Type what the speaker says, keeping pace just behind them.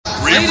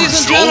Ladies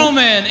and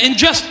gentlemen, in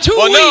just 2 weeks,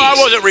 well, no, I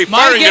wasn't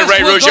referring to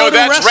Ray Rougeau.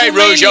 That's Ray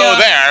Rougeau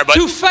there, but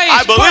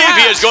I believe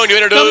he is going to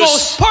introduce the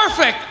most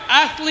perfect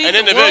athlete an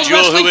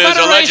individual the World who is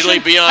Wrestling allegedly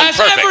beyond has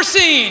perfect. ever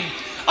seen.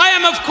 I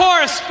am, of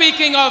course,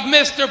 speaking of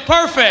Mr.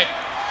 Perfect.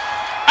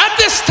 At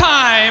this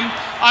time,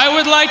 I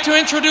would like to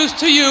introduce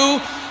to you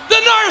the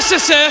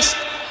narcissist,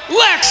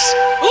 Lex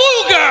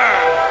Luger.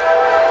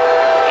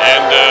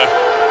 And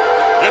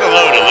get a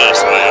load of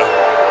this, will you?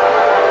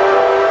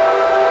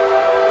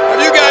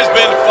 Have you guys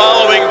been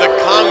following the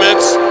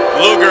comments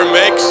Luger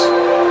makes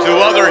to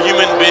other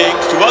human beings,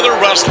 to other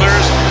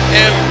wrestlers,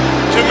 and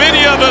to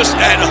many of us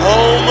at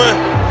home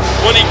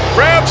when he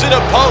grabs an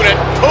opponent,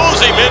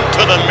 pulls him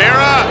into the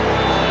mirror,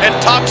 and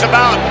talks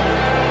about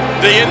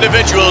the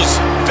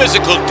individual's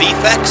physical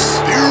defects?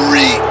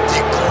 Very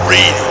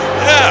degrading.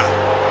 Yeah,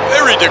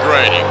 very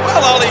degrading.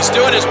 Well, all he's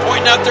doing is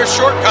pointing out their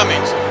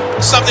shortcomings.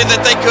 Something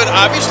that they could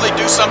obviously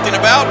do something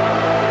about.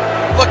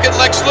 Look at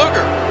Lex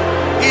Luger.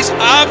 He's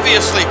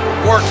obviously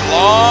worked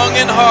long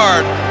and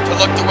hard to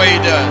look the way he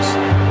does.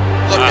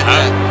 Look at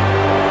that.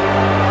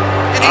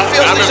 And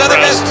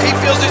he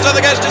feels these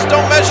other guys just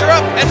don't measure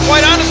up. And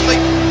quite honestly,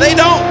 they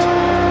don't.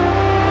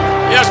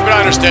 Yes, but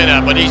I understand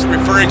that. But he's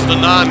referring to the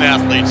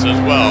non-athletes as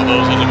well,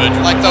 those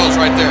individuals. Like those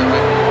right there,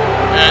 right?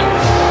 And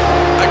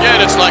again,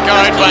 it's like, all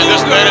right, fine,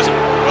 this man is.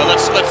 Well,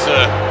 let's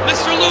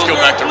Mr. Luger, go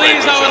back to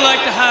please, I would Rougeau.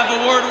 like to have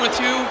a word with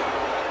you.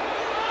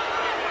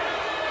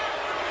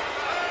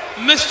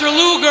 Mr.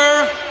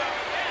 Luger,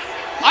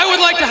 I would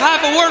like to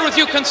have a word with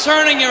you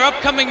concerning your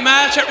upcoming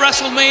match at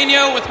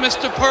WrestleMania with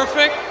Mr.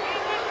 Perfect.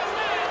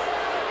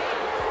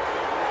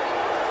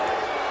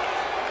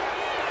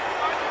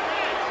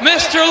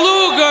 Mr.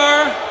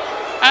 Luger,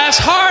 as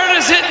hard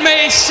as it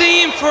may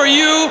seem for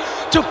you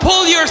to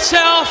pull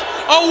yourself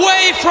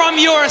away from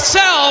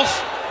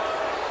yourself,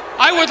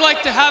 I would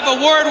like to have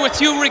a word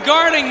with you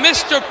regarding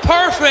Mr.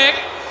 Perfect,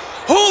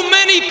 who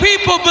many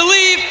people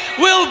believe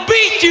will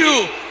beat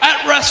you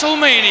at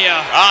WrestleMania.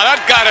 Ah,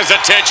 that got his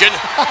attention.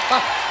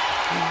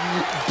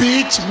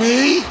 Beat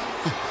me?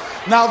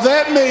 Now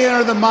that may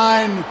enter the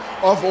mind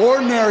of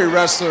ordinary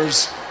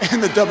wrestlers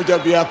in the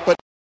WWF, but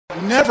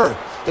never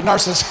the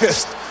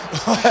narcissist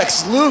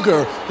Lex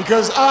Luger,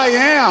 because I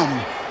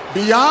am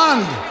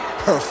beyond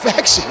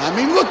perfection. I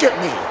mean, look at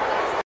me.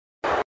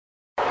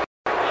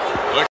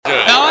 Look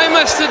good. Now, I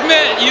must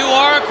admit, you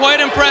are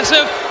quite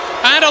impressive,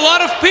 and a lot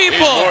of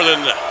people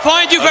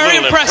find you very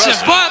impressive.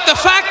 But the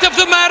fact of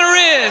the matter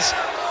is,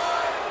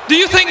 do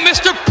you think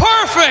Mr.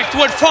 Perfect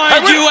would find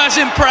you as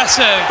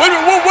impressive? Wait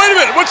a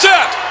minute, what's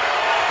that?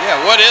 Yeah,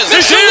 what is it?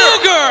 Mr.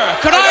 Luger,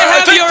 could I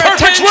have your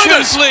attention,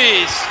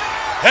 please?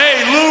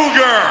 Hey,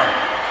 Luger!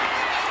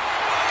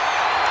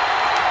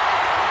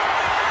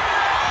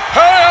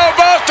 Hey, how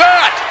about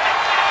that?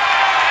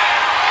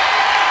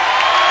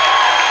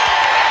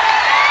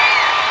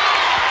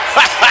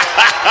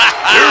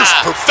 There's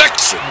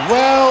perfection.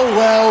 Well,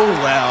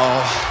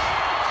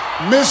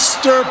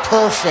 Mr.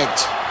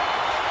 Perfect.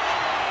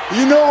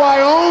 You know,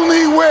 I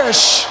only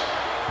wish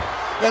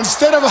that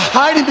instead of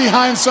hiding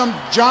behind some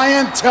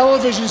giant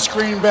television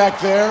screen back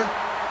there,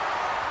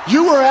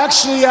 you were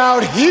actually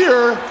out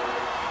here,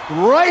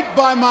 right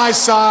by my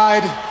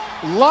side,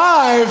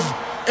 live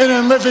and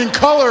in living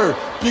color,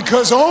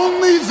 because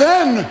only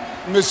then,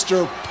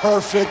 Mr.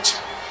 Perfect,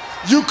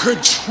 you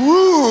could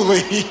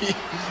truly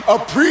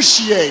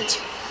appreciate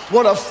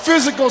what a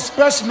physical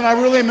specimen I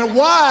really am and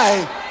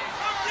why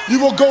you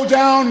will go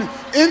down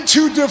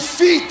into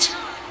defeat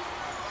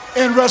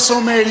in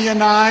WrestleMania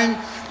 9,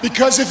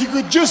 because if you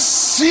could just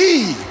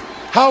see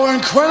how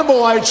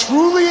incredible I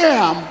truly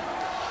am,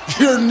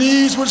 your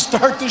knees would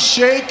start to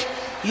shake,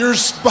 your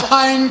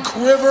spine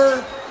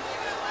quiver,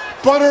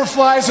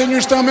 butterflies in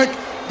your stomach,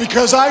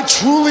 because I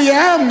truly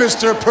am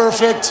Mr.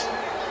 Perfect,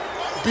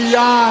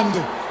 beyond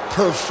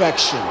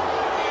perfection.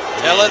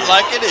 Tell it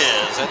like it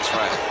is, that's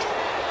right.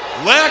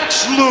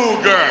 Lex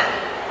Luger,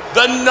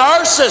 The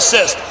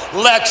narcissist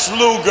Lex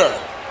Luger,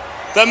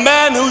 the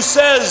man who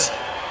says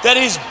that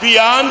he's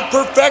beyond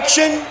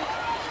perfection,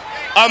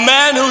 a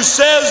man who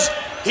says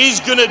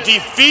he's gonna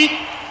defeat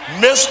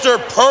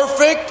Mr.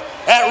 Perfect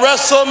at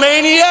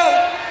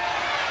WrestleMania.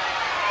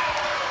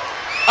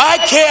 I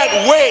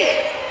can't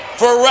wait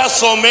for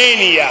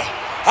WrestleMania.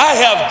 I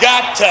have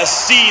got to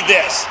see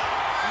this.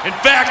 in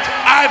fact,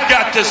 I've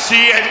got to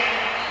see it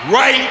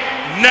right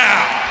now.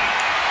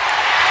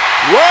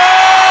 Whoa!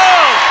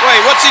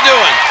 Wait, what's he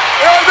doing?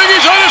 I think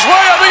he's on his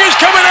way. I think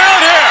he's coming out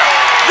here.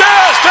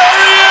 Yes, there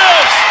he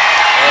is.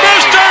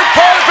 Mr.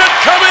 Perfect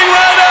coming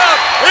right up.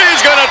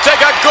 He's going to take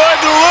a good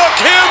look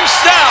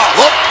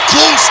himself. Up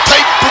close,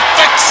 tight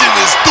perfection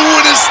is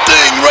doing his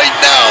thing right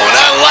now, and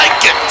I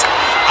like it.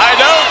 I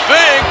don't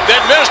think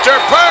that Mr.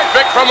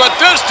 Perfect, from a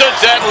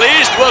distance at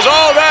least, was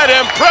all that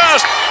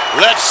impressed.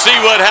 Let's see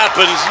what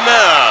happens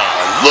now.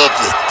 I love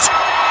it.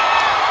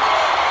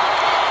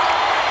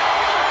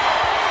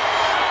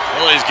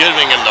 Well, he's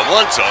giving him the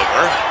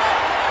once-over.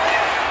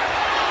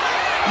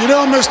 You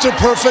know, Mr.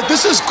 Perfect,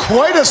 this is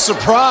quite a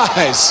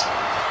surprise,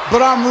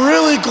 but I'm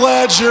really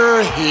glad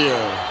you're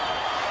here.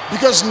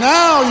 Because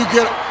now you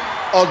get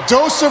a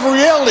dose of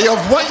reality of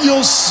what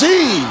you'll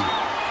see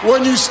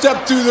when you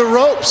step through the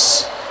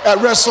ropes at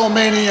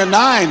WrestleMania 9.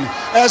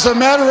 As a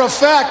matter of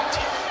fact,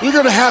 you're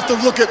going to have to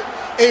look at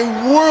a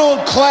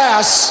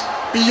world-class,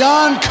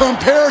 beyond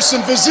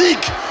comparison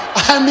physique.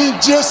 I mean,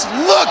 just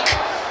look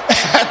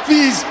at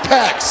these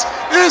pecs.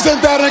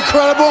 Isn't that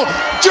incredible?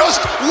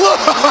 Just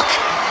look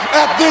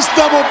at this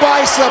double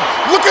bicep.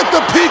 Look at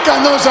the peak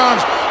on those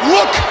arms.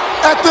 Look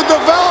at the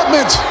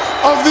development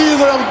of these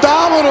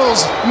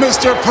abdominals,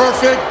 Mr.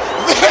 Perfect.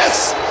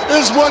 This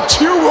is what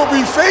you will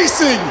be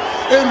facing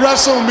in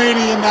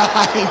WrestleMania 9.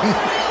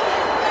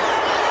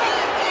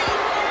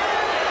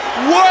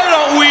 Why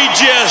don't we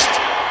just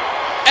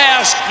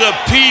ask the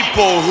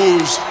people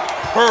who's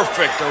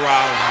perfect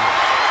around here?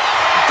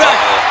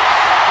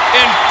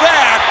 In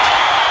fact,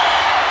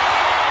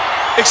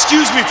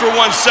 excuse me for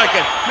 1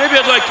 second. Maybe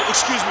I'd like to,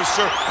 excuse me,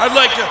 sir.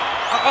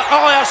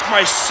 I'll ask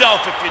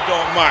myself if you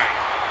don't mind.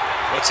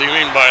 What's he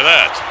mean by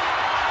that?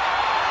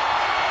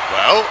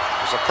 Well,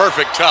 there's a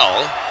perfect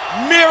towel.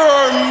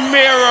 Mirror,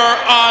 mirror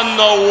on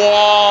the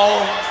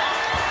wall,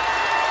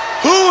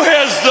 who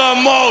has the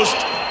most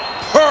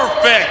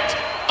perfect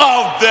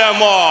of them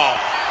all?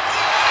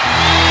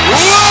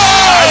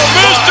 Whoa!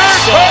 Mr.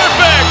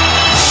 Perfect!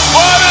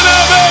 What an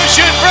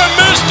ovation from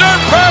Mr.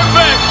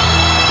 Perfect!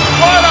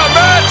 What a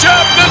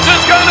matchup this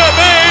is gonna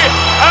be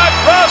at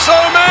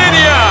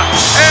WrestleMania!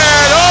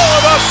 And all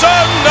of a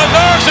sudden, the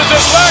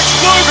narcissist Lex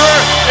Luger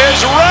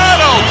is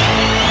rattled.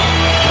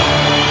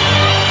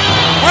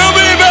 We'll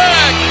be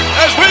back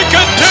as we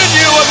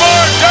continue with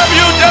more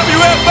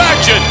WWF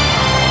action.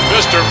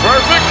 Mr.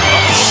 Perfect,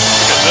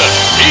 look at this.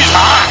 He's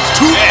hot.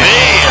 Too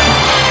bad.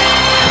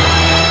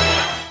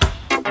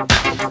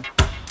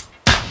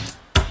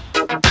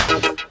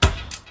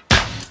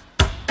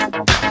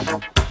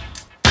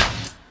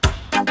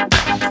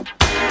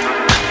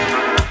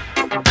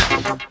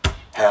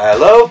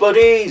 Hello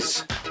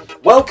buddies!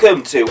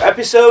 Welcome to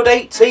episode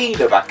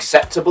 18 of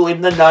Acceptable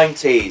in the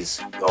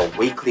 90s, your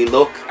weekly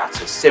look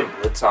at a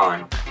simpler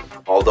time.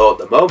 Although at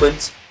the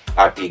moment,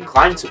 I'd be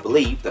inclined to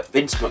believe that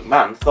Vince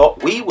McMahon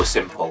thought we were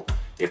simple,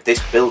 if this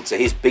build to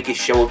his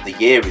biggest show of the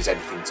year is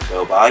anything to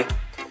go by.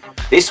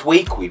 This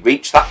week we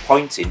reach that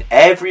point in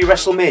every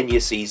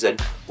WrestleMania season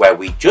where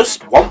we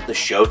just want the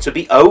show to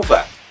be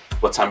over,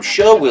 but I'm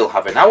sure we'll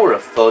have an hour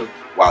of fun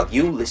while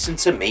you listen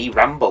to me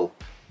ramble.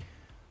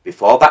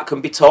 Before that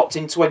can be talked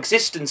into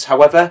existence,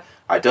 however,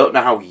 I don't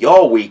know how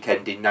your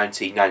weekend in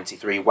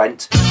 1993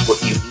 went, but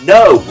you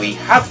know we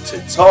have to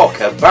talk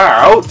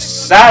about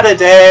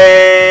Saturday!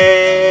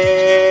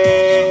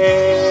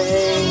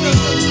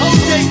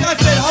 Okay, I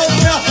said,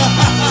 hold up.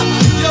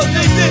 Yo,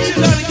 Big Dick, you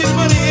trying to get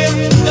money here?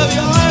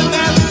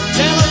 WRMF,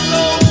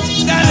 Yellow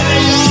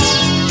Saturday.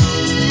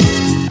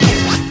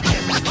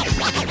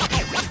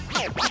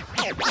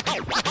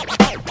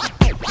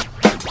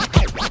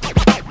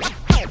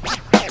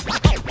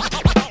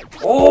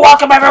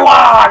 Welcome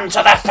everyone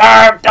to the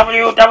third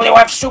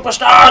WWF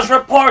Superstars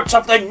report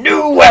of the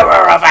new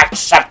era of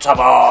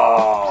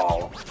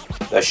Acceptable.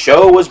 The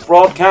show was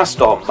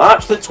broadcast on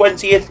March the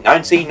 20th,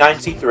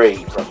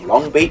 1993 from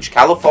Long Beach,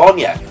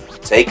 California,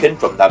 taken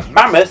from the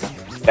mammoth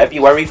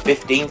February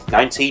 15th,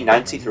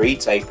 1993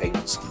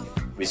 tapings.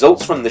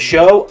 Results from the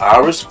show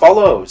are as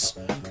follows.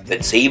 The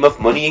team of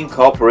Money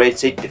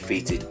Incorporated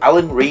defeated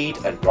Alan Reed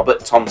and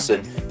Robert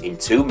Thompson in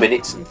 2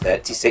 minutes and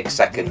 36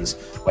 seconds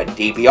when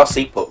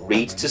DiBiase put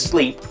Reed to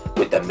sleep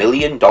with the $1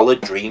 Million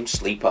Dream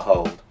Sleeper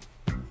hold.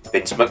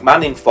 Vince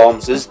McMahon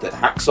informs us that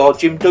Hacksaw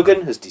Jim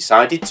Duggan has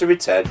decided to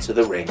return to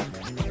the ring.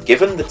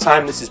 Given the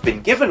time this has been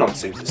given on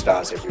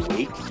Superstars every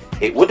week,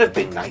 it would have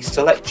been nice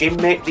to let Jim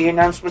make the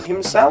announcement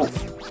himself.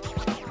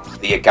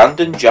 The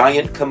Ugandan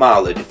giant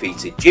Kamala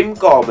defeated Jim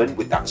Gorman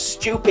with that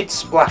stupid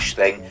splash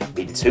thing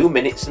in 2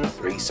 minutes and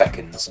 3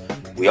 seconds.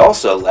 We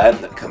also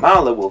learn that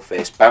Kamala will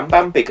face Bam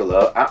Bam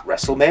Bigelow at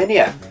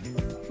WrestleMania.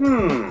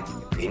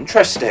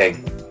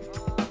 Interesting.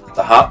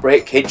 The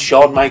Heartbreak Kid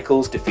Shawn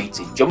Michaels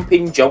defeated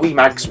Jumping Joey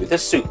Maggs with a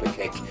super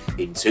kick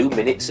in 2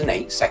 minutes and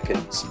 8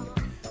 seconds.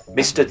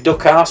 Mr.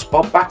 Duckarse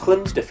Bob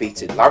Backlund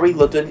defeated Larry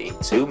Ludden in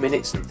 2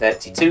 minutes and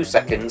 32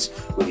 seconds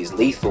with his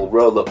lethal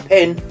roll-up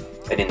pin.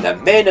 And in the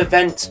main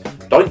event,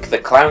 Doink the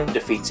Clown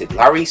defeated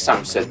Larry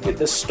Sampson with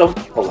the stump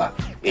puller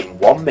in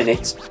 1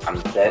 minute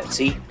and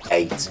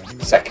 38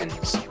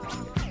 seconds.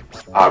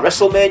 Our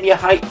WrestleMania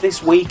hype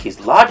this week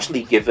is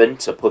largely given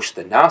to push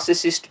the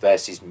Narcissist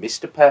vs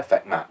Mr.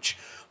 Perfect match,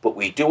 but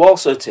we do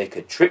also take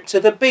a trip to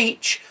the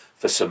beach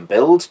for some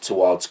build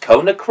towards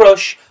Kona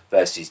Crush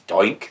versus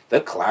Doink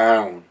the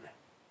Clown.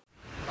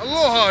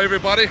 Aloha,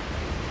 everybody,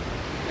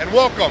 and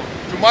welcome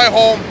to my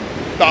home,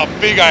 the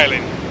Big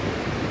Island.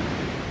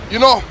 You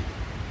know,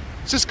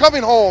 since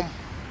coming home,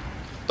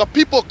 the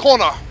people of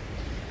Kona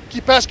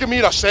keep asking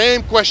me the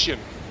same question.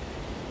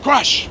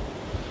 Crush,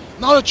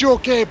 now that you're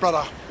okay,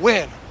 brother,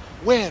 when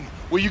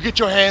will you get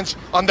your hands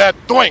on that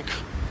doink?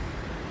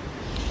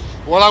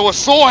 Well, I was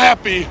so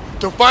happy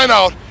to find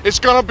out it's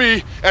gonna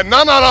be at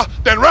none other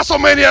than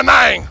WrestleMania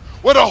 9,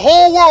 where the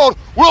whole world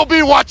will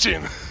be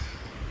watching.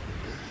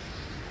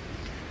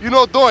 You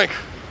know, Doink,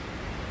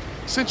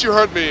 since you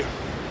heard me,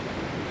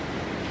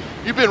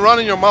 you've been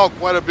running your mouth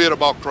quite a bit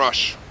about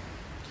Crush.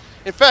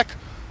 In fact,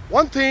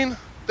 one thing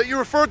that you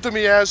referred to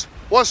me as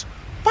was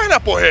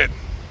Pineapple Head.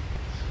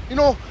 You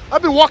know,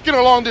 I've been walking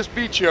along this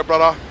beach here,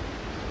 brother,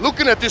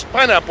 looking at this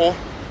pineapple,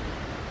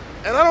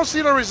 and I don't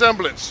see the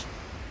resemblance.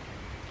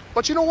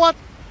 But you know what?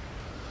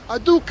 I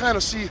do kind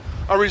of see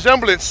a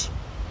resemblance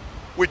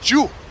with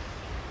you.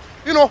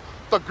 You know,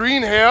 the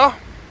green hair,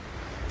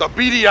 the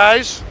beady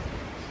eyes.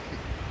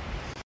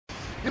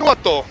 You know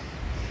what though?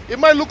 It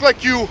might look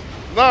like you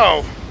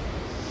now,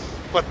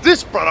 but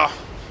this, brother,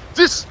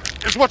 this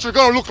is what you're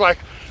gonna look like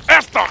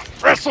after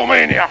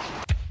WrestleMania.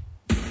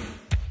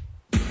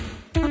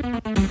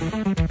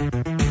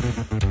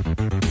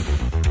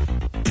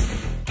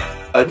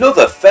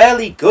 Another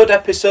fairly good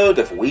episode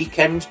of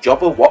Weekend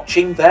Jobber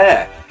watching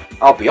there.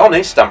 I'll be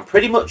honest, I'm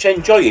pretty much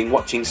enjoying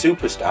watching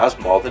Superstars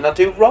more than I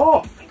do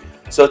Raw.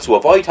 So to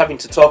avoid having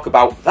to talk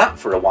about that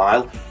for a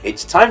while,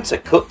 it's time to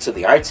cut to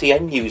the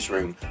ITN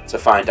newsroom to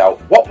find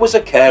out what was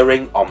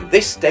occurring on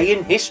this day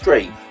in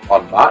history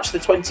on March the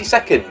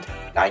 22nd,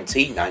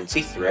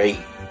 1993.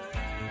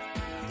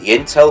 The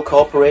Intel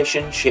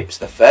Corporation ships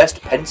the first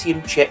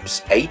Pentium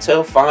chips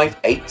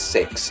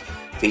 80586,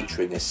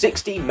 featuring a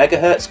 60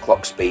 MHz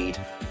clock speed,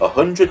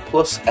 100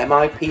 plus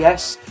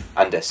MIPS,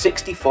 and a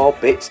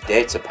 64-bit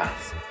data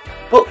path.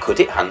 But could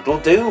it handle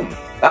Doom?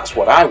 That's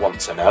what I want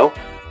to know.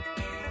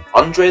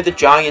 Andre the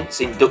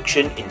Giant's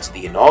induction into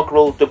the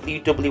inaugural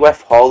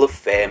WWF Hall of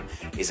Fame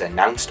is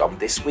announced on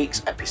this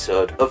week's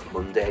episode of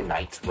Monday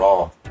Night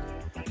Raw.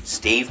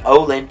 Steve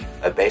Olin,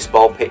 a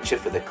baseball pitcher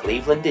for the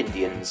Cleveland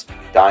Indians,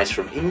 dies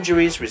from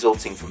injuries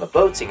resulting from a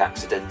boating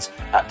accident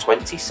at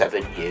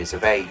 27 years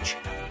of age.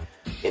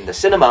 In the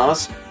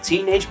cinemas,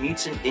 Teenage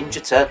Mutant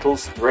Ninja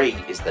Turtles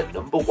 3 is the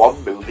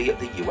 #1 movie at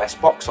the US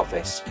box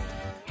office.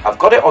 I've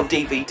got it on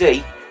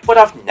DVD, but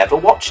I've never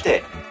watched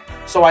it.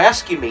 So I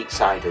ask you,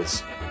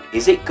 Meatsiders,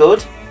 is it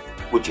good?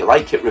 Would you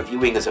like it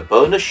reviewing as a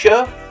bonus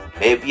show?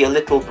 Maybe a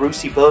little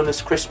Brucey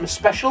bonus Christmas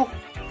special?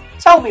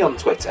 Tell me on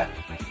Twitter.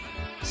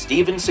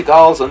 Steven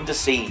Seagal's Under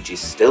Siege is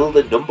still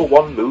the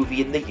 #1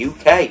 movie in the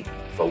UK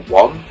for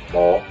one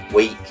more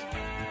week.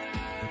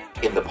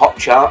 In the pop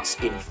charts,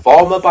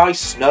 Informer by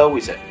Snow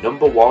is at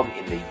 #1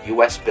 in the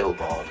US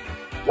Billboard,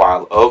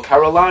 while Oh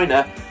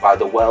Carolina by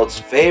the world's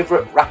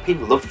favourite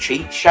rapping love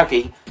cheat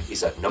Shaggy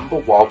is at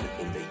 #1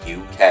 in the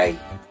UK.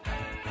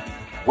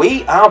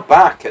 We are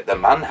back at the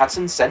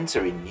Manhattan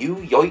Center in New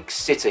York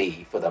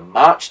City for the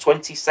March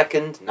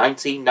 22nd,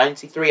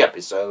 1993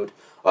 episode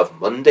of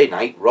Monday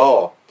Night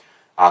Raw.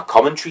 Our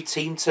commentary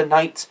team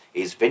tonight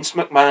is Vince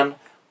McMahon,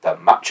 the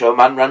Macho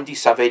Man Randy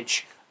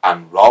Savage,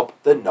 and Rob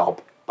the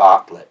Knob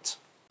Bartlett.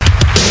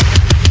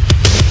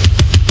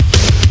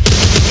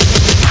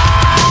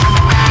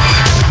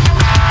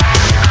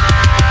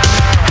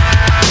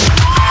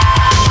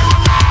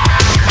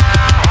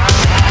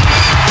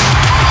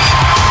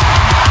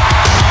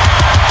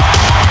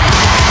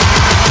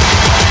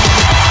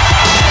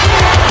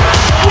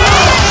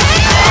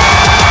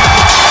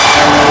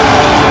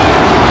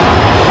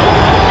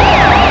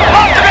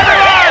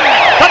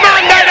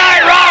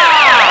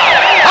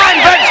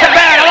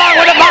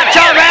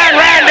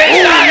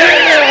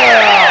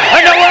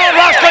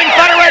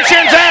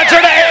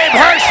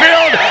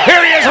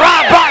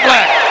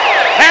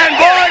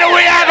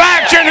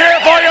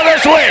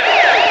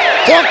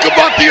 Talk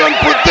about the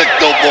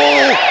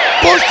unpredictable.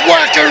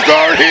 Bushwhackers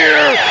are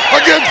here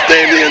against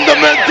Damien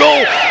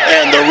Demento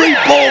and the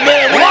Repo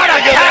Man. What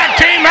a tag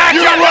team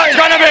matchup that's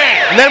going to be.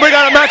 And then we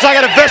got a match I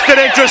got a vested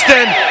interest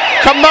in.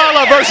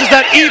 Kamala versus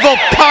that evil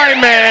pie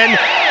man,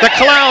 the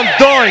clown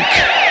Doink.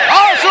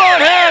 Also on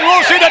hand,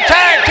 we'll see the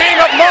tag team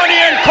of Money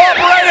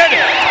Incorporated.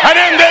 And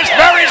in this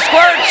very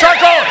squared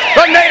circle,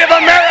 the Native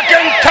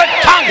American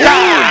Tatanka.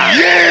 Ooh,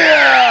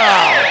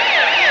 yeah!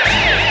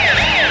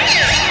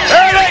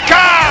 Here they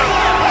come.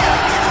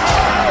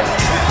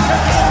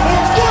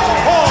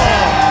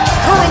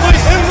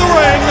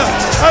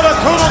 At a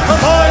total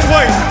combined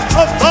weight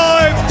of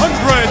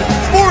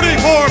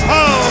 544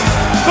 pounds,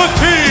 the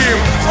team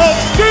of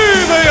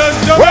Damien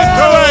Demento.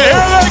 Well,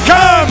 here they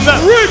come, the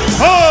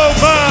Repo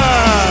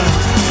Man.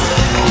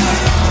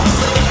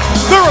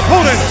 Their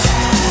opponents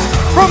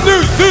from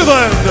New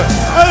Zealand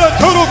at a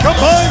total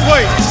combined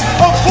weight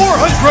of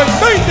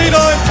 499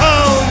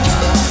 pounds,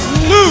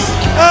 Luke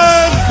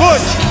and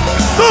Butch,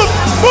 the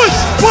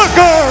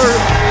Bushwhackers.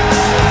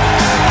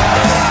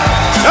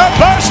 The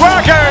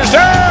Bushwhackers,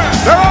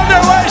 they're on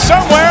their way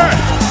somewhere.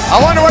 I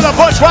wonder where the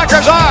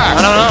Bushwhackers are.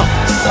 I don't know.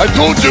 I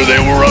told you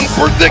they were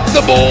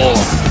unpredictable.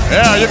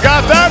 Yeah, you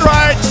got that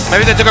right.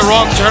 Maybe they took a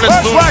wrong turn in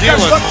New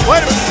Zealand. Look,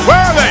 wait a minute.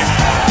 Where are they?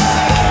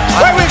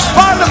 Wait, we've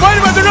spotted them. Wait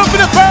a minute, they're up in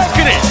the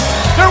balcony.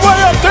 They're way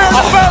up there in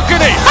the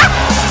balcony.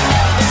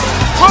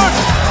 Look.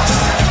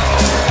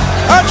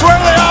 That's where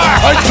they are.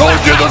 I told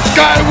you the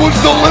sky was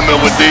the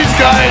limit with these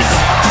guys.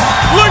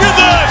 Look at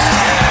this.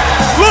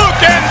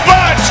 Luke and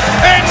Butch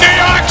in New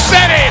York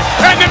City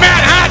in the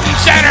Manhattan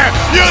Center.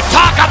 You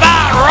talk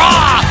about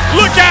Raw.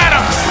 Look at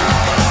them.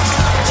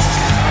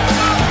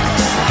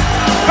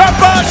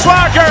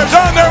 Bushwhackers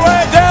on their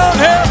way down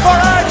here for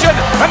action,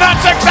 and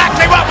that's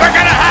exactly what we're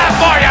going to have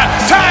for you.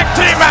 Tag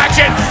team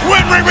action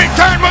when we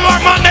return with our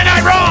Monday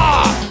Night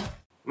Raw.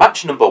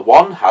 Match number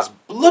 1 has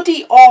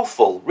bloody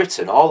awful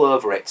written all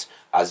over it,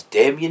 as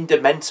Damien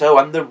Demento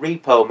and the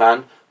Repo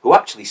Man, who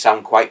actually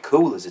sound quite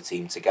cool as a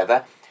team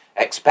together,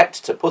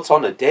 expect to put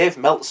on a Dave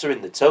Meltzer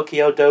in the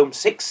Tokyo Dome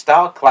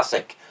 6-star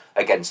classic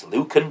against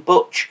Luke and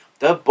Butch,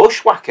 the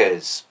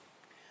Bushwhackers.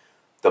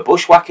 The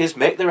Bushwhackers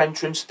make their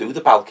entrance through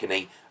the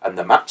balcony, and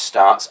the match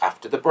starts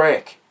after the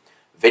break.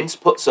 Vince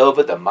puts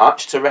over the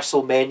March to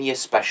WrestleMania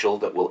special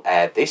that will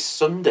air this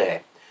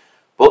Sunday.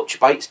 Butch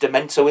bites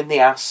Demento in the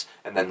ass,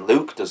 and then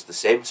Luke does the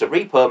same to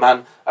Repo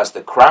Man as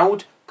the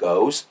crowd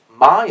goes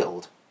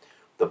mild.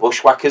 The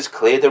Bushwhackers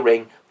clear the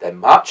ring, then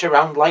march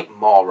around like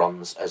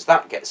morons, as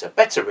that gets a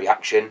better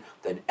reaction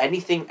than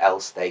anything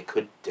else they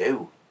could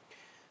do.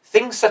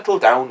 Things settle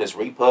down as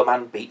Repo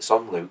Man beats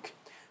on Luke.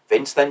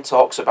 Vince then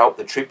talks about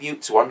the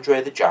tribute to Andre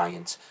the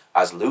Giant,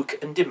 as Luke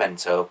and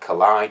Demento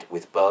collide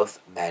with both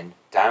men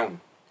down.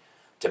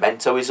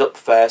 Demento is up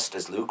first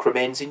as Luke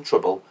remains in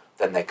trouble,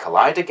 then they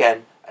collide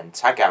again and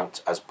tag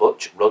out as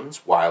Butch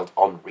runs wild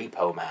on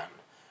Repo Man.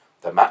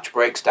 The match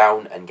breaks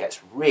down and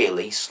gets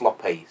really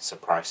sloppy,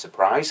 surprise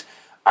surprise,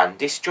 and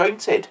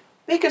disjointed,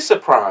 bigger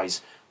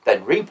surprise.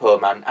 Then Repo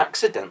Man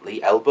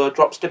accidentally elbow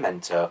drops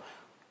Demento,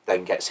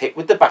 then gets hit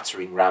with the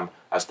battering ram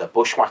as the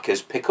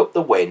Bushwhackers pick up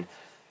the win,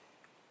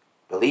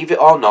 believe it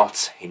or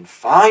not, in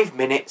 5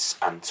 minutes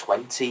and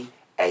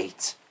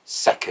 28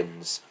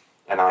 seconds.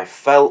 And I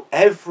felt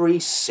every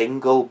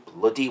single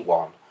bloody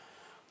one.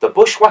 The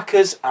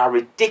Bushwhackers are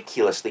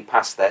ridiculously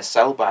past their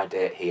sell-by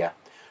date here.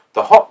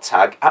 The hot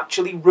tag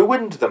actually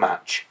ruined the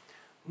match.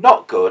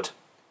 Not good,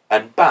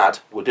 and bad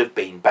would have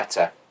been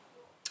better.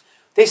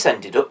 This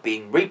ended up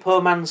being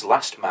Repo Man's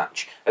last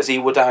match, as he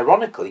would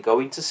ironically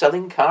go into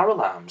selling car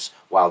alarms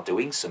while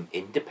doing some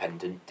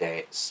independent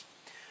dates.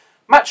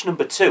 Match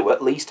number 2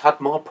 at least had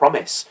more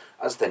promise,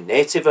 as the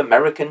Native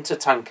American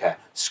Tatanka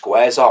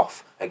squares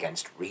off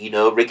against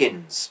Reno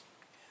Riggins.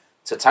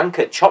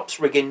 Tatanka chops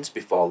Riggins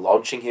before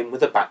launching him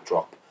with a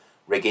backdrop.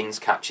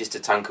 Riggins catches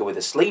Tatanka with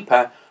a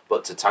sleeper,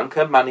 but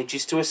Tatanka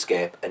manages to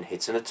escape and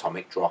hit an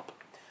atomic drop.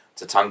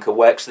 Tatanka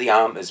works the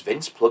arm as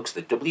Vince plugs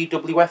the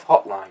WWF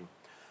hotline.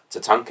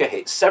 Tatanka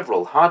hits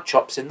several hard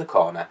chops in the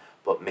corner,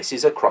 but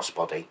misses a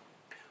crossbody.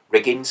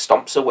 Riggins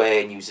stomps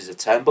away and uses a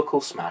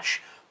turnbuckle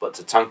smash, but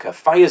Tatanka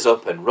fires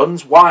up and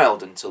runs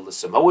wild until the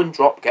Samoan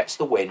drop gets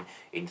the win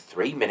in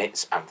 3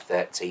 minutes and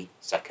 30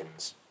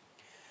 seconds.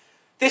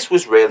 This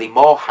was really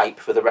more hype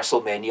for the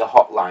WrestleMania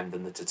hotline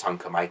than the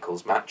Tatanka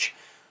Michaels match.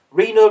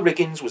 Reno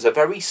Riggins was a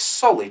very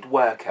solid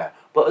worker,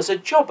 but as a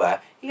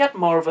jobber he had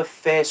more of a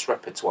face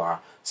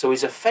repertoire, so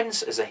his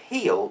offence as a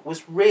heel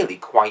was really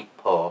quite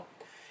poor.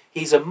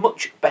 He's a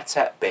much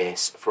better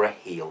base for a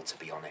heel, to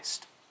be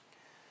honest.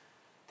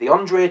 The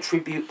Andre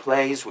tribute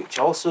plays, which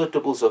also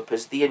doubles up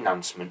as the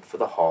announcement for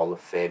the Hall of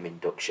Fame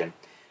induction.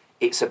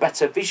 It's a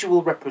better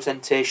visual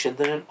representation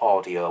than an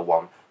audio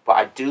one, but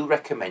I do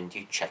recommend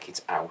you check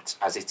it out,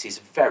 as it is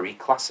very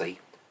classy,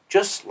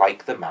 just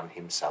like the man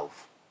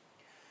himself.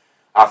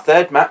 Our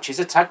third match is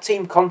a tag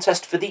team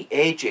contest for the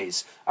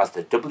ages, as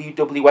the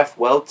WWF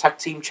World Tag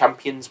Team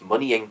Champions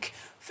Money Inc.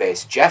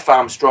 face Jeff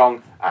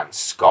Armstrong and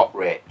Scott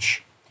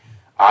Rich.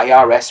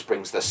 IRS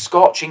brings the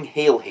scorching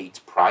heel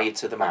heat prior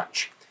to the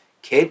match.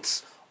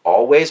 Kids,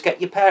 always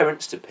get your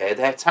parents to pay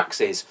their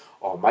taxes,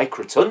 or Mike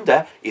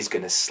Rotunda is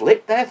going to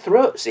slit their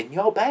throats in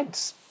your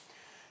beds.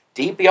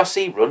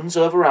 DiBiase runs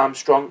over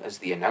Armstrong as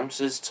the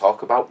announcers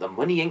talk about the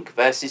Money Inc.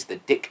 versus the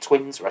Dick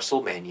Twins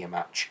WrestleMania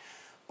match.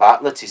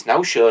 Bartlett is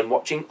now shown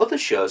watching other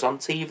shows on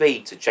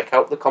TV to check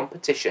out the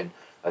competition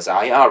as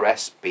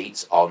IRS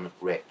beats on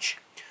Rich.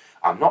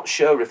 I'm not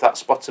sure if that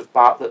spot of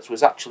Bartlett's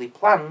was actually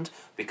planned,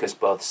 because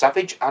both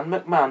Savage and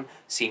McMahon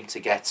seem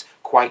to get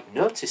quite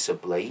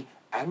noticeably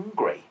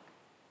angry.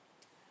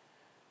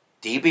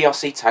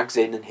 DiBiase tags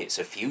in and hits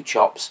a few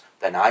chops,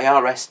 then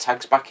IRS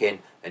tags back in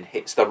and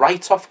hits the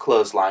right-off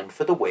clothesline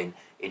for the win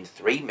in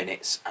 3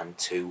 minutes and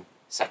 2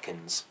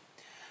 seconds.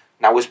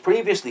 Now, as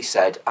previously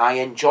said, I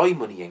enjoy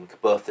Money Inc.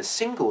 both as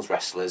singles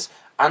wrestlers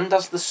and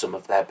as the sum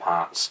of their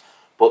parts,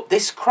 but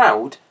this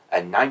crowd,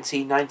 and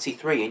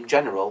 1993 in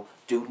general,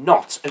 do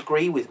not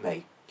agree with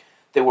me.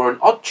 They were an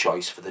odd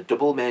choice for the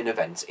double main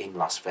event in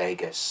Las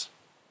Vegas.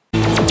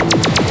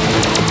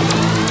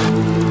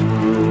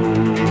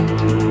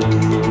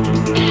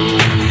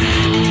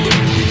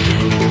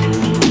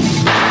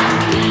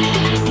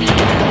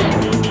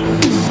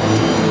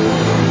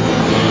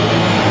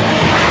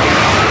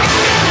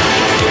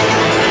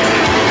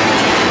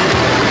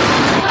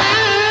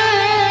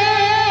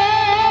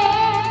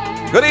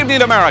 Good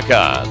evening,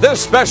 America.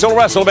 This special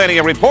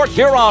WrestleMania report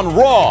here on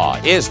Raw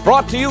is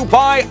brought to you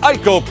by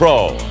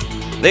IcoPro,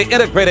 the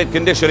integrated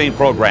conditioning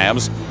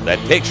programs that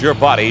takes your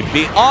body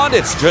beyond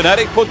its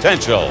genetic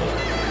potential.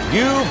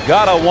 You've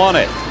got to want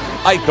it.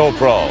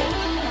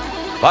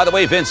 IcoPro. By the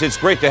way, Vince, it's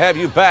great to have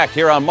you back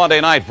here on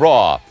Monday Night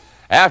Raw.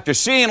 After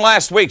seeing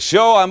last week's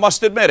show, I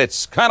must admit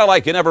it's kind of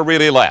like you never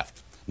really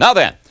left. Now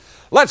then,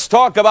 Let's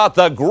talk about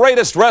the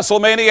greatest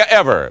WrestleMania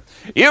ever.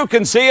 You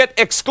can see it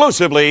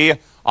exclusively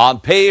on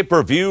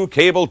pay-per-view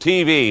cable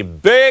TV.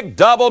 Big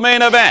double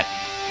main event.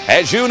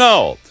 As you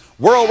know,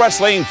 World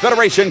Wrestling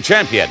Federation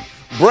champion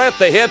Bret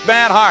the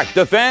Hitman Hart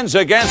defends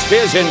against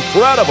his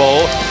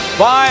incredible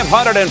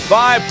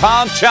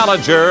 505-pound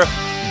challenger,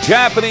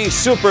 Japanese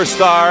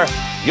superstar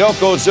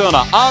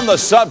Yokozuna. On the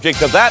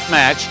subject of that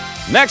match,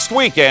 next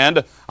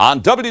weekend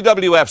on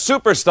WWF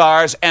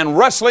Superstars and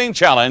Wrestling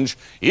Challenge,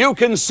 you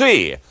can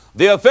see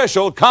the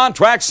official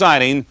contract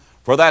signing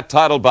for that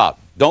title bout.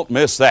 Don't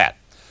miss that.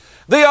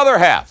 The other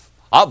half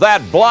of that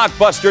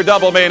blockbuster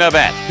double main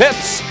event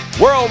pits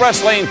World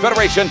Wrestling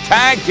Federation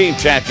Tag Team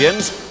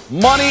Champions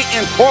Money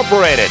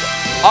Incorporated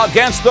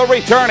against the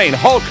returning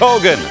Hulk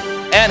Hogan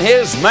and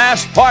his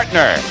masked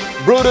partner,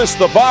 Brutus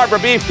the Barber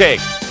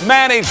Beefcake.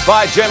 Managed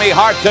by Jimmy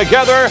Hart.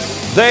 Together,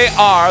 they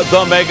are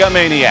the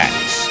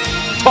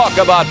Megamaniacs. Talk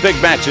about big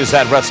matches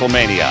at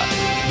WrestleMania.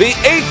 The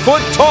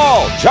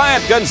 8-foot-tall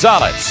Giant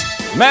Gonzalez,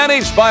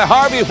 managed by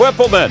Harvey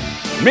Whippleman,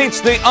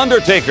 meets The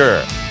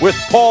Undertaker with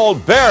Paul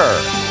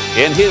Bearer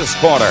in his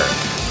corner.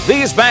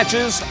 These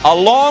matches,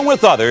 along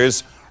with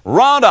others,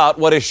 round out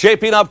what is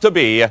shaping up to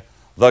be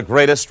the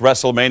greatest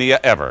WrestleMania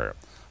ever.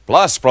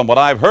 Plus, from what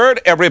I've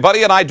heard,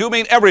 everybody, and I do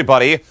mean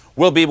everybody,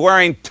 will be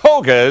wearing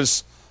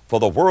togas for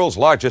the world's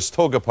largest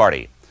toga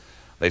party.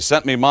 They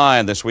sent me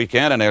mine this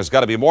weekend, and there's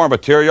got to be more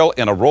material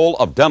in a roll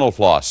of dental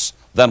floss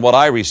than what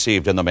I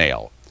received in the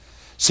mail.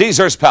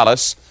 Caesar's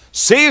Palace,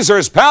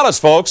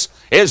 folks,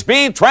 is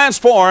being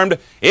transformed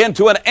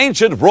into an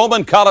ancient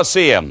Roman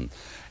Colosseum.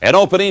 An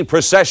opening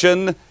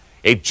procession,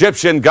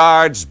 Egyptian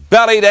guards,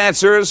 belly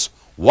dancers,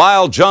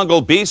 wild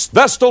jungle beasts,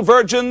 Vestal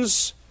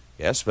virgins.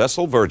 Yes,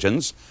 Vestal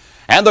virgins.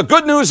 And the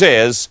good news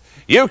is,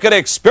 you can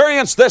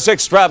experience this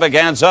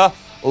extravaganza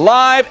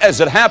live as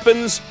it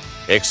happens,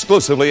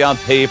 exclusively on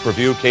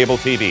pay-per-view cable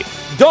TV.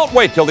 Don't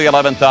wait till the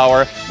 11th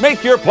hour.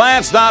 Make your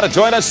plans now to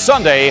join us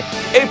Sunday,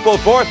 April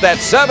 4th at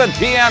 7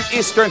 p.m.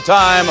 Eastern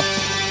Time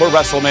for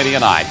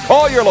WrestleMania 9.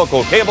 Call your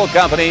local cable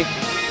company.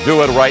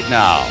 Do it right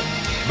now.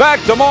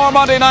 Back to more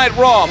Monday Night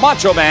Raw.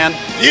 Macho Man.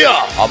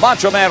 Yeah.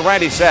 Macho Man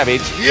Randy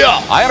Savage.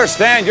 Yeah. I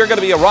understand you're going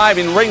to be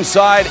arriving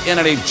ringside in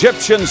an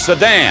Egyptian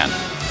sedan.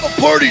 A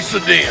party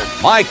sedan.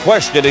 My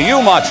question to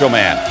you, Macho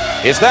Man,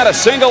 is that a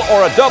single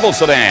or a double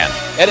sedan?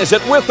 And is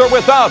it with or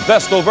without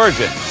Vestal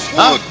Virgins?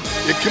 Look,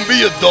 it can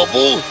be a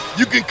double.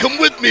 You can come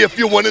with me if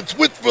you want. It's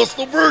with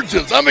Vestal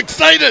Virgins. I'm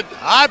excited.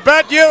 I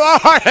bet you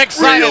are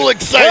excited. Real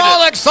excited. We're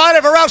all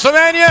excited for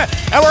WrestleMania,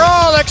 and we're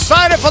all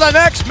excited for the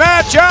next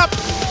matchup.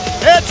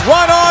 It's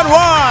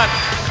one-on-one.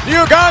 The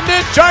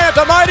Ugandan Giant,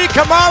 the mighty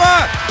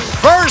Kamala,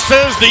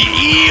 versus the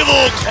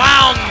evil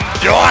clown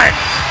Doink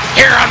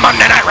here on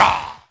Monday Night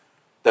Raw.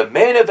 The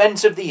main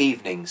event of the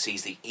evening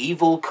sees the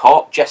evil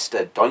court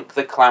jester Doink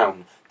the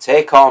Clown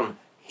take on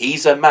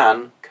He's a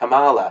Man,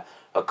 Kamala,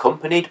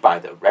 accompanied by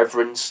the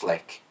Reverend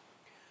Slick.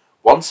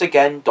 Once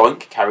again,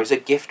 Doink carries a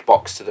gift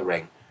box to the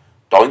ring.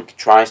 Doink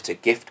tries to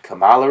gift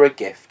Kamala a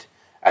gift,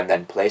 and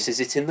then places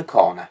it in the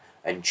corner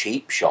and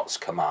cheap shots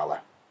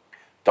Kamala.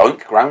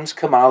 Doink grounds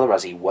Kamala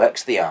as he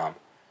works the arm.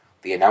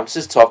 The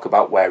announcers talk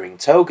about wearing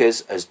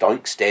togas as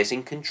Doink stays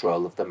in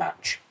control of the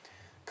match.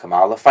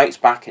 Kamala fights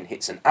back and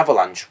hits an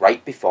avalanche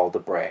right before the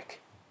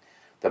break.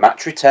 The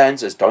match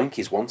returns as Doink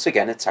is once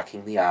again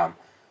attacking the arm.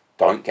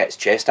 Doink gets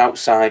chased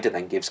outside and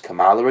then gives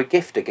Kamala a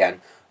gift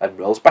again and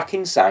rolls back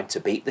inside to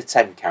beat the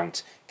 10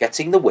 count,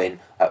 getting the win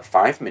at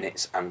 5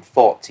 minutes and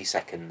 40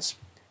 seconds.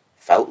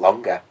 Felt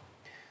longer.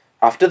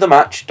 After the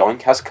match,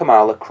 Doink has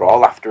Kamala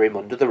crawl after him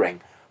under the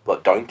ring,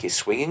 but Doink is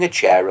swinging a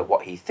chair at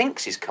what he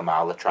thinks is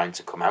Kamala trying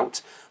to come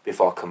out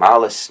before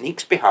Kamala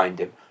sneaks behind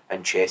him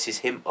and chases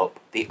him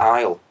up the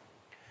aisle.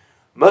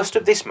 Most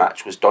of this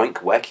match was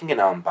Doink working an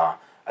armbar,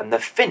 and the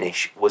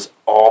finish was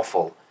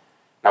awful.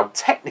 Now,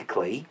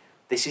 technically,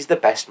 this is the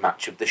best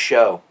match of the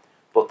show,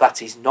 but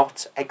that is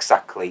not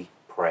exactly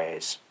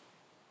praise.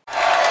 Oh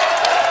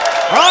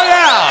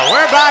yeah,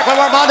 we're back with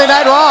more Monday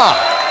Night Raw.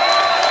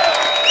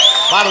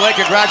 By the way,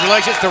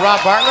 congratulations to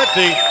Rob Bartlett,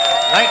 the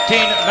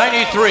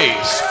 1993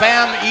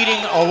 Spam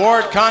Eating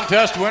Award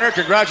Contest winner.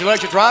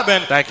 Congratulations, Rob.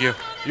 And thank you.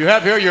 You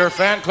have here your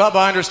fan club,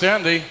 I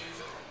understand, the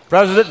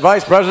President,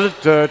 Vice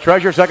President,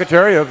 Treasurer,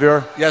 Secretary of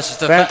your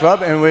fan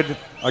club, and we'd,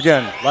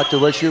 again, like to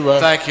wish you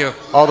thank you.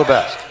 All the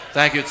best.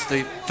 Thank you. It's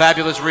the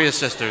fabulous Rhea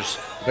sisters.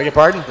 Beg your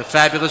pardon? The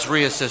fabulous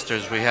Rhea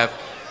sisters. We have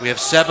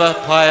Seba,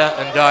 Playa,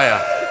 and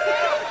Daya.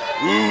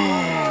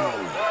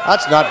 Ooh.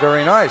 That's not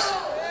very nice.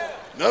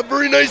 Not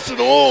very nice at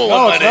all.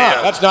 No, it's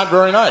not. That's not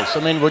very nice.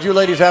 I mean, would you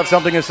ladies have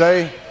something to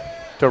say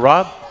to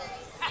Rob?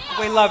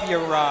 We love you,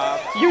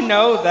 Rob. You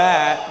know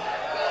that.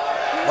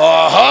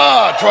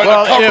 Aha! Trying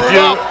to cover it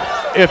up.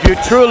 If you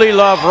truly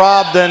love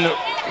Rob, then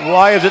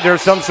why is it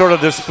there's some sort of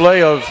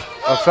display of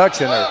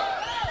affection?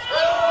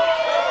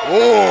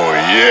 Oh,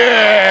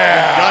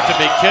 yeah! You've got to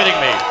be kidding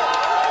me.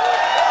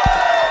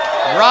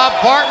 Rob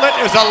Bartlett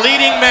is a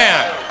leading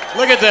man.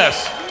 Look at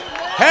this.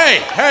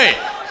 Hey,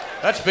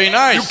 let's be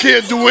nice. You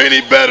can't do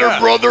any better,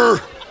 brother.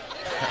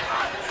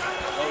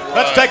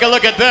 Let's take a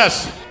look at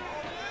this.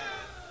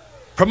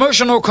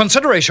 Promotional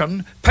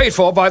consideration paid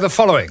for by the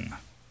following.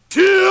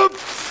 Gotta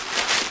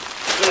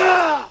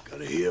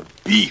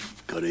have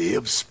beef, gotta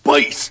have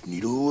spice,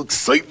 need a little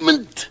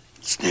excitement.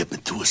 Snap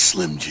it to a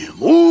Slim Jim.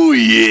 Oh,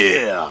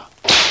 yeah!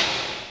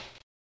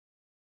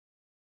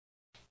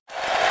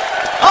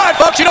 All right,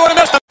 folks, you don't want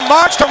to miss the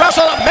March to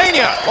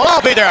WrestleMania. Well,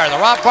 I'll be there. The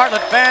Rob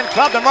Bartlett Fan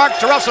Club, the March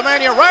to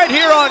WrestleMania right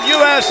here on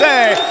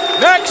USA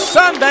next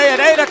Sunday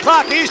at 8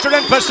 o'clock Eastern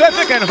and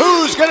Pacific. And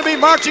who's going to be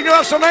marching to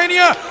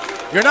WrestleMania?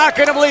 You're not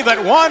going to believe it.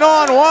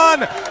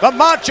 One-on-one, the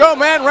Macho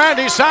Man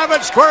Randy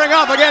Savage squaring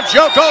off against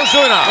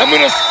Yokozuna. I'm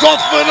going to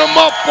soften him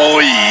up, oh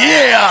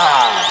yeah!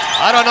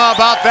 I don't know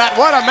about that.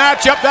 What a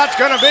matchup that's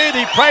going to be.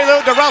 The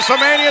prelude to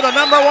WrestleMania, the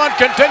number one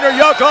contender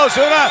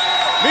Yokozuna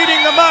meeting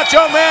the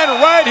Macho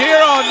Man right here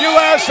on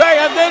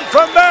USA. And then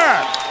from there,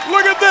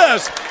 look at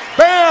this.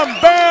 Bam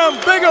Bam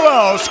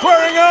Bigelow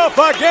squaring off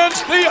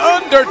against The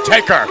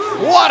Undertaker.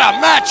 What a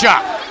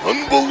matchup.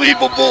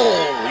 Unbelievable,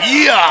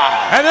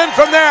 yeah! And then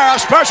from there,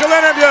 a special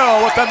interview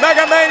with the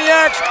Mega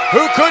Maniacs,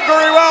 who could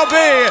very well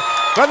be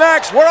the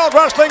next World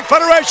Wrestling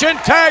Federation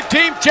Tag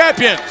Team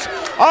Champions.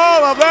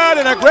 All of that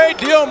and a great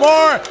deal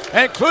more,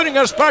 including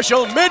a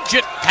special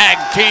midget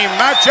tag team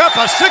matchup,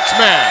 a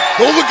six-man.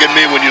 Don't look at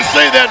me when you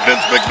say that,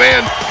 Vince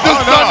McMahon. This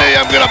Sunday,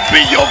 I'm going to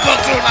beat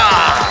Yokozuna.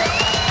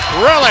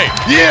 Really?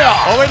 Yeah.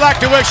 Well, we'd like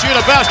to wish you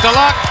the best of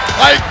luck.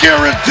 I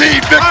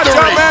guarantee victory.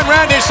 Macho Man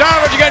Randy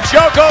Savage against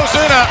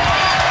Yokozuna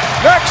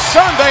next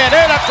Sunday at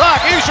 8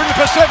 o'clock Eastern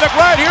Pacific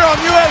right here on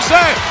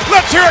USA.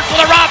 Let's hear it for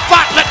the Rob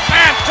Bartlett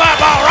Fan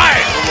Club. All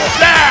right.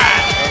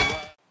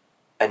 Yeah.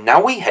 And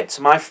now we head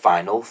to my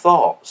final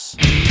thoughts.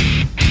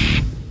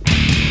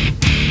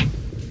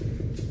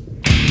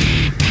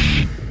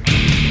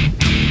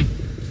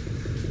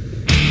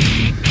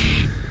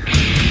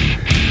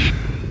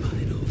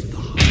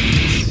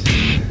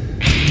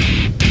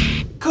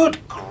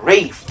 Good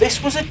grief,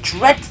 this was a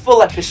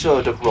dreadful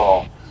episode of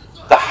Raw.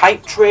 The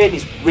hype train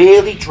is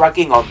really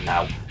dragging on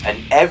now,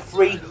 and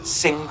every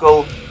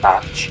single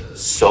match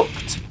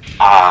sucked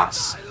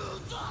arse.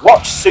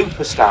 Watch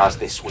Superstars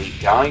this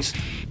week, guys.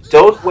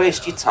 Don't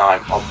waste your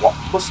time on what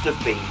must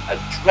have been a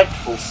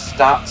dreadful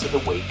start to the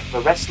week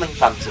for wrestling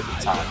fans at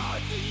the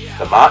time.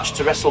 The March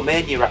to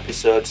WrestleMania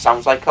episode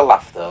sounds like a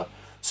laugh though,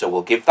 so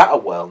we'll give that a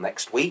whirl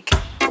next week.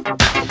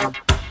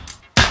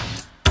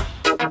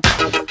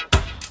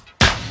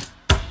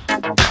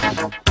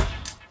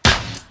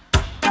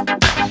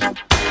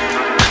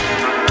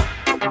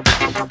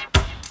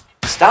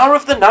 Star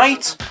of the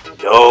night?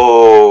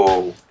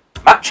 No.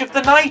 Match of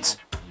the night?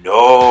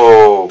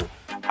 No.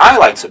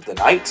 Highlight of the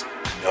night?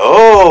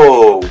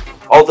 No.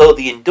 Although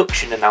the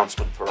induction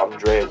announcement for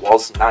Andre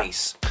was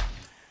nice.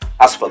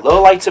 As for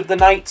lowlight of the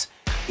night,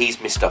 he's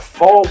Mr.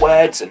 4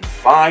 words and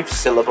 5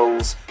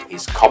 syllables.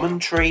 His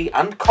commentary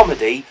and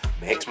comedy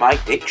makes my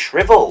dick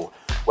shrivel.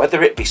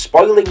 Whether it be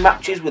spoiling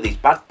matches with his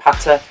bad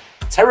patter,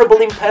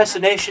 terrible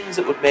impersonations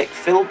that would make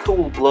Phil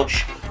Cool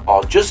blush,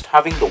 or just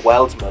having the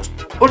world's most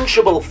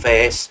punchable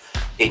face,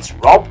 it's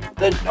Rob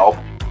the Knob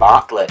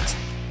Bartlett.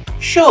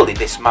 Surely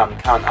this man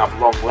can't have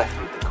long left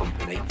with the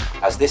company,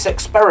 as this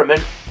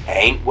experiment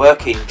ain't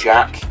working,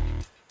 Jack.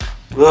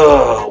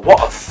 Ugh, what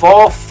a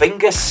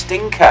 4-finger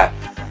stinker.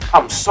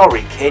 I'm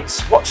sorry,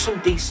 kids, watch some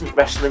decent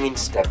wrestling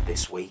instead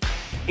this week.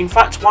 In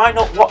fact, why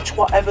not watch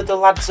whatever the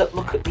lads at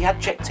Look at the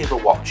Adjective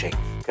are watching,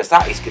 because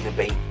that is going to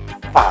be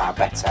far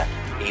better,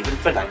 even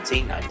for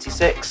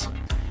 1996.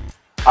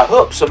 I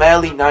hope some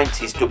early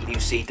 90s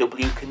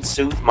WCW can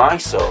soothe my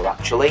soul,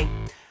 actually.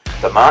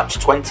 The March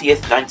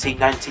 20th,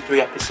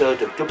 1993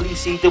 episode of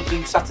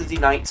WCW Saturday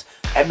Night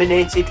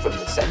emanated from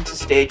the Centre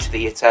Stage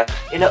Theatre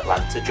in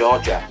Atlanta,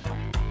 Georgia.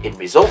 In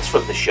results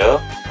from the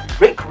show,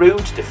 Rick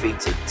Rude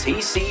defeated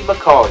T.C.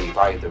 McCoy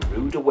via the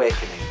Rude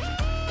Awakening.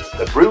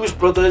 The Bruise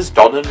Brothers,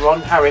 Don and Ron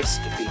Harris,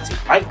 defeated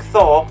Mike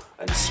Thor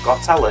and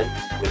Scott Allen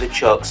with a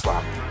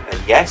chokeslam. And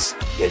yes,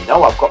 you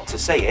know I've got to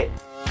say it,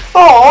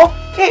 Thor,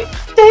 it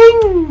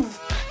stings!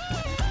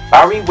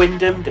 Barry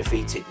Windham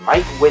defeated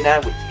Mike Winner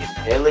with the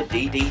Impaler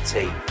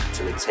DDT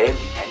to retain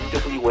the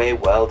NWA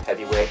World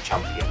Heavyweight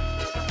Champion.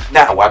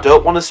 Now, I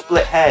don't want to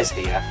split hairs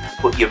here,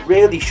 but you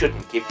really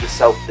shouldn't give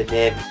yourself the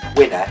name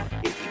Winner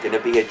if you're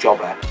going to be a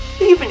jobber,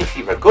 even if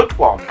you're a good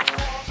one.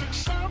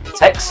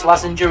 Tex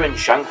Slazenger and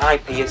Shanghai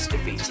Pierce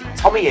defeated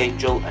Tommy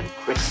Angel and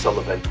Chris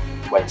Sullivan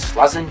when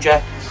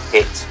Slazenger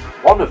hit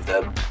one of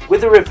them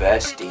with a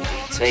reverse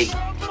DDT.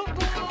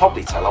 You can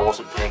probably tell I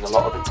wasn't paying a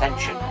lot of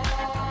attention.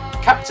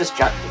 Cactus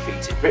Jack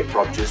defeated Rip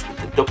Rogers with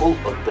the double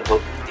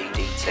underhook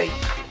DDT.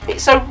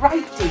 It's a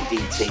right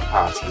DDT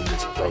party in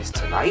this place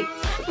tonight,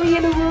 3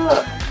 in a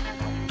row.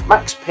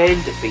 Max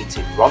Payne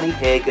defeated Ronnie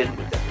Hagan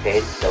with the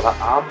Painkiller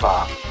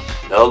armbar,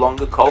 no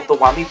longer called the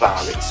Whammy Bar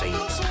it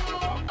seems.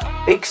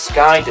 Big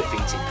Sky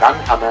defeated Van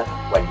Hammer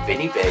when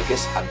Vinny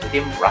Vegas handed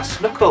him brass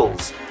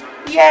knuckles.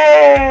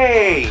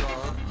 Yay!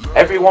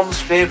 Everyone's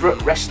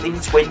favourite wrestling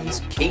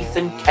twins, Keith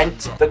and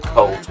Kent, the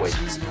Cole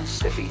Twins,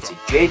 defeated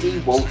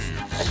JD Wolf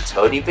and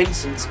Tony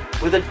Vincent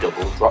with a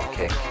double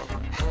dropkick.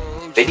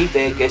 Vinny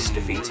Vegas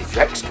defeated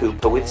Rex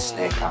Cooper with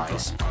Snake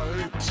Eyes.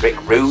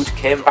 Rick Rude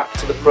came back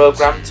to the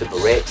programme to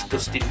berate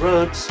Dustin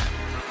Rhodes.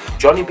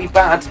 Johnny B.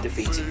 Bad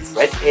defeated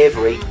Fred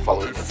Avery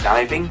following a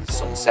diving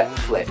sunset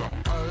flip.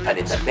 And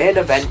in the main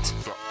event,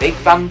 Big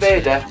Van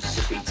Vader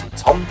defeated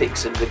Tom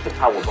Dixon with the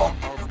powerbomb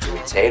to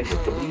retain the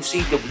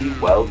WCW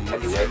World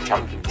Heavyweight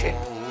Championship.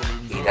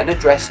 He then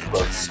addressed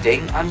both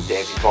Sting and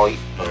Davey Boy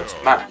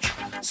post-match,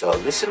 so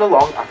listen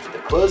along after the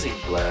closing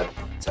blurb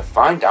to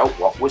find out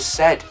what was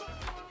said.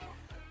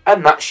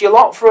 And that's your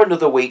lot for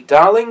another week,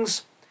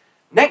 darlings.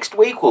 Next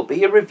week will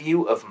be a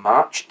review of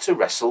March to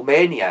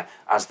WrestleMania,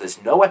 as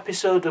there's no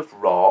episode of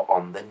Raw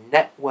on the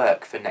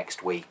network for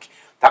next week.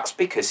 That's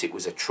because it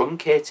was a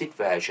truncated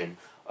version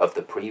of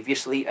the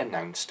previously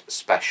announced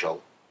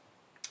special.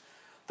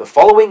 The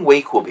following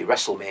week will be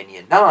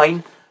WrestleMania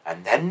 9,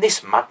 and then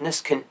this madness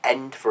can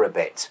end for a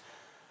bit.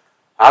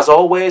 As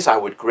always, I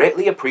would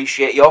greatly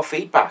appreciate your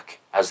feedback,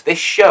 as this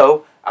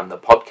show and the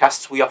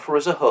podcasts we offer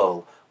as a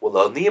whole will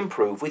only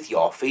improve with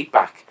your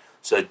feedback.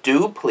 So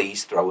do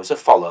please throw us a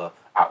follow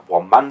at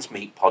One Man's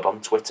Meat Pod on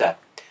Twitter.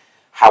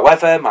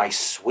 However, my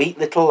sweet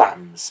little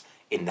lambs,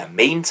 in the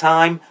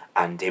meantime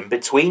and in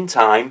between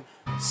time,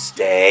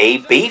 stay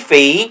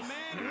beefy,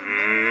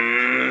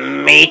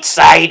 meat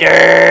ciders.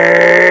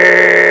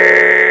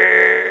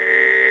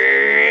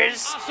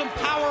 Awesome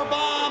power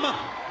bomb,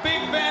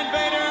 Big Van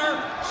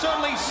Vader.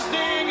 Certainly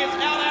Sting is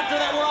out after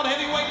that World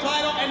Heavyweight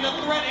title, and the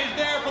threat is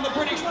there from the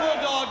British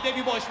Bulldog,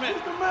 Davey Boy Smith.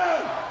 The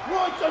man,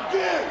 once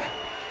again,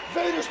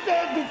 Vader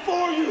stands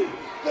before you,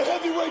 the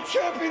heavyweight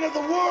champion of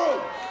the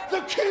world,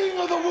 the king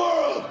of the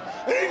world.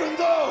 And even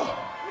though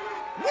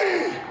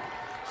we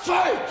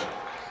fight,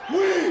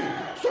 we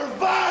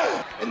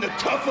survive in the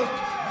toughest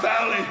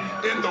valley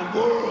in the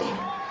world,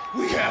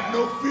 we have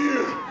no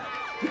fear,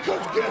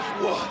 because guess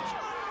what?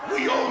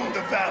 We own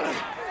the valley,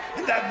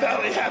 and that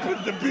valley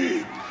happens to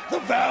be the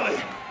valley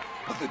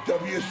of the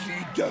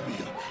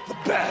WCW, the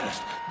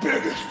baddest,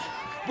 biggest,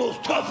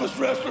 most toughest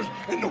wrestlers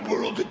in the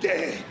world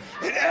today.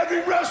 And every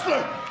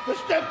wrestler that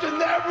stepped in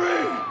that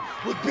ring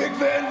with Big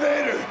Van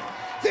Vader,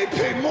 they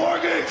pay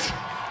mortgage.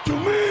 To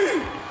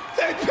me,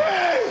 they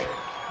pay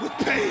with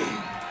pain.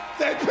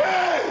 They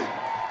pay.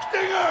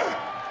 Stinger,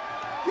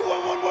 you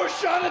want one more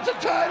shot at the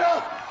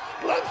title?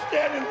 Well, I'm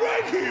standing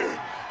right here.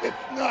 It's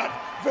not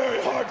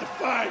very hard to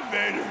find,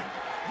 Vader.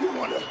 You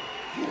wanna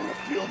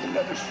feel the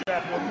leather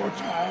strap one more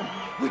time?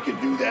 We can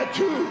do that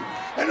too.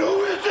 And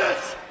who is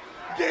this?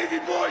 Davey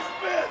Boy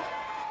Smith.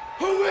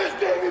 Who is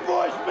Davey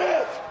Boy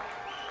Smith?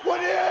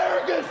 What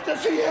arrogance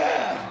does he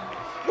have?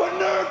 What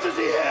nerve does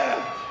he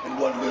have? And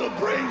what little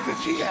brains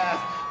does he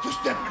have to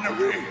step in the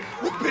ring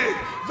with Big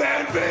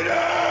Van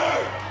Vader?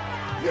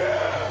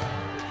 Yeah!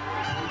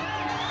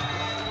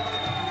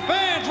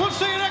 Fans, we'll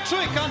see you next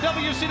week on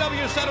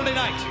WCW Saturday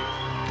Night.